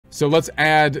So let's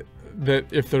add that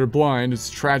if they're blind, it's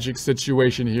a tragic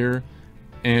situation here,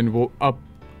 and we'll up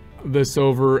this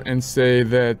over and say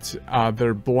that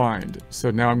they're blind.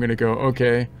 So now I'm going to go,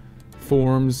 okay,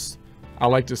 forms. I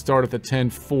like to start at the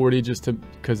 1040 just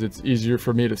because it's easier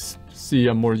for me to see.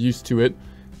 I'm more used to it.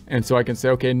 And so I can say,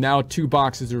 okay, now 2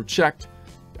 boxes are checked.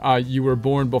 You were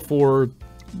born before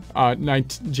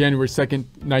January 2nd,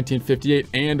 1958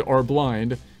 and are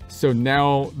blind. So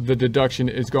now the deduction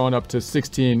is going up to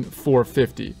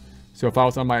 16,450. So if I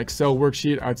was on my Excel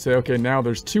worksheet, I'd say, okay, now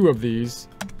there's 2 of these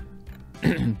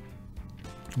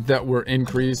that were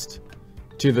increased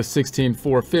to the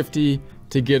 16,450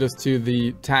 to get us to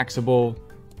the taxable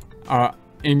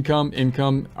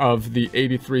income of the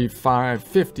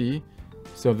 83,550.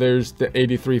 So there's the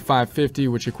 83,550,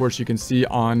 which of course you can see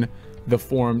on the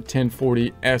form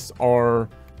 1040 SR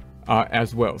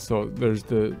as well. So there's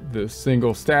the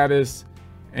single status,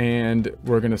 and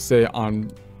we're going to say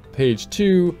on page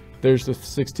 2, there's the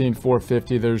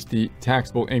 16,450. There's the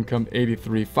taxable income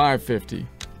 83,550.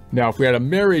 Now, if we had a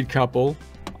married couple,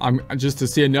 just to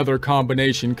see another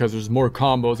combination, because there's more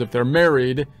combos. If they're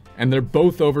married and they're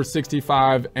both over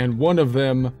 65 and one of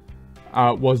them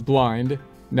was blind,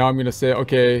 now I'm going to say,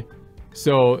 okay,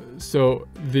 so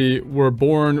we're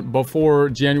born before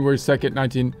January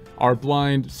 2nd, our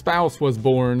blind spouse was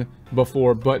born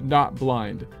before, but not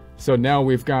blind. So now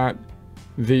we've got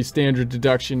the standard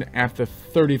deduction at the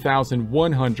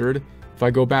 30,100. If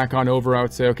I go back on over, I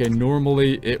would say, okay,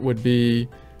 normally it would be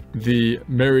the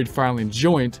married filing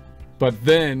joint, but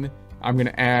then I'm going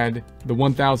to add the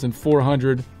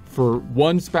 1,400 for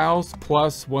one spouse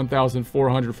plus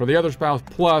 1,400 for the other spouse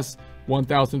plus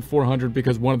 1,400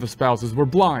 because one of the spouses were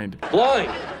blind.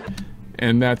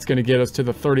 And that's going to get us to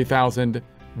the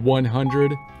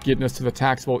 30,100, getting us to the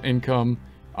taxable income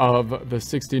of the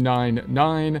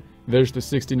 69,900. There's the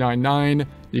 69,900.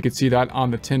 You can see that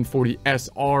on the 1040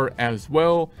 SR as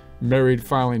well. Married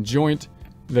filing joint.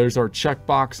 There's our check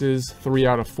boxes, 3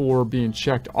 out of 4 being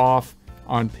checked off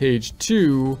on page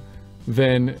 2.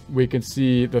 Then we can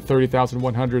see the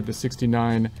 30,100, the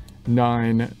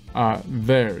 69,900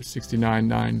 there,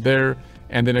 69,900 there.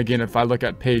 And then again, if I look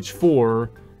at page 4,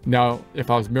 now if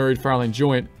I was married filing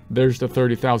joint, there's the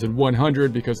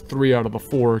 30,100 because 3 out of the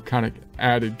 4 kind of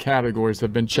added categories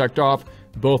have been checked off.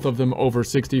 Both of them over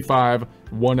 65,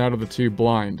 1 out of the 2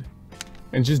 blind.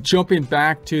 And just jumping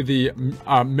back to the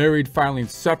married filing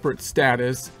separate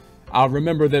status,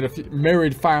 remember that if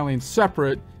married filing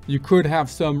separate, you could have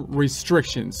some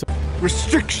restrictions.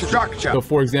 Restriction structure. So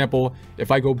for example,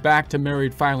 if I go back to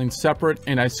married filing separate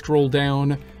and I scroll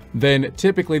down, then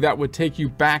typically that would take you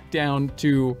back down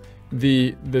to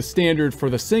the standard for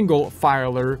the single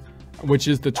filer, which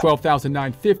is the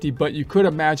 12,950, but you could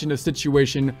imagine a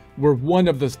situation where one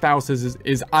of the spouses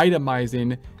is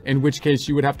itemizing, in which case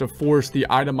you would have to force the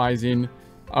itemizing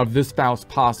of this spouse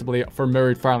possibly for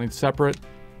married filing separate.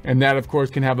 And that of course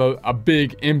can have a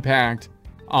big impact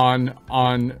on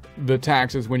the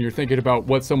taxes when you're thinking about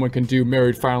what someone can do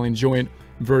married filing joint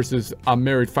versus a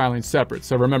married filing separate.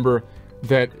 So remember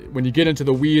that when you get into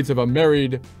the weeds of a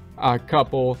married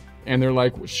couple, and they're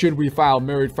like, should we file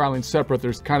married filing separate?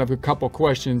 There's kind of a couple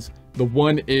questions. The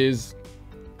one is,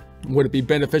 would it be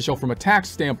beneficial from a tax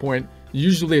standpoint?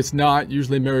 Usually it's not.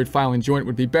 Usually married filing joint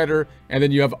would be better. And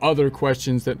then you have other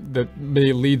questions that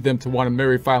may lead them to want a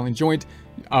married filing joint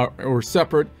or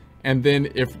separate. And then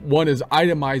if one is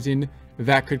itemizing,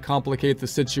 that could complicate the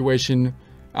situation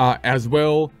as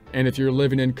well. And if you're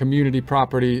living in community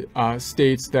property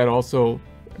states, that also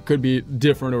could be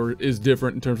different or is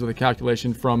different in terms of the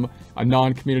calculation from a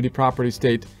non-community property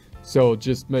state. So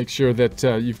just make sure that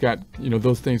you've got,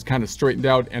 those things kind of straightened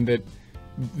out, and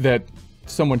that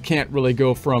someone can't really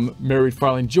go from married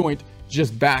filing joint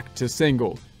just back to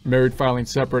single. Married filing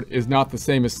separate is not the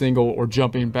same as single, or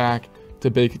jumping back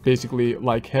to basically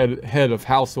like head of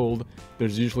household.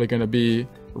 There's usually going to be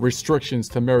restrictions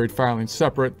to married filing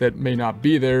separate that may not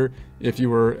be there if you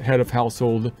were head of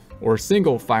household or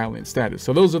single filing status.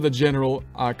 So those are the general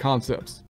concepts.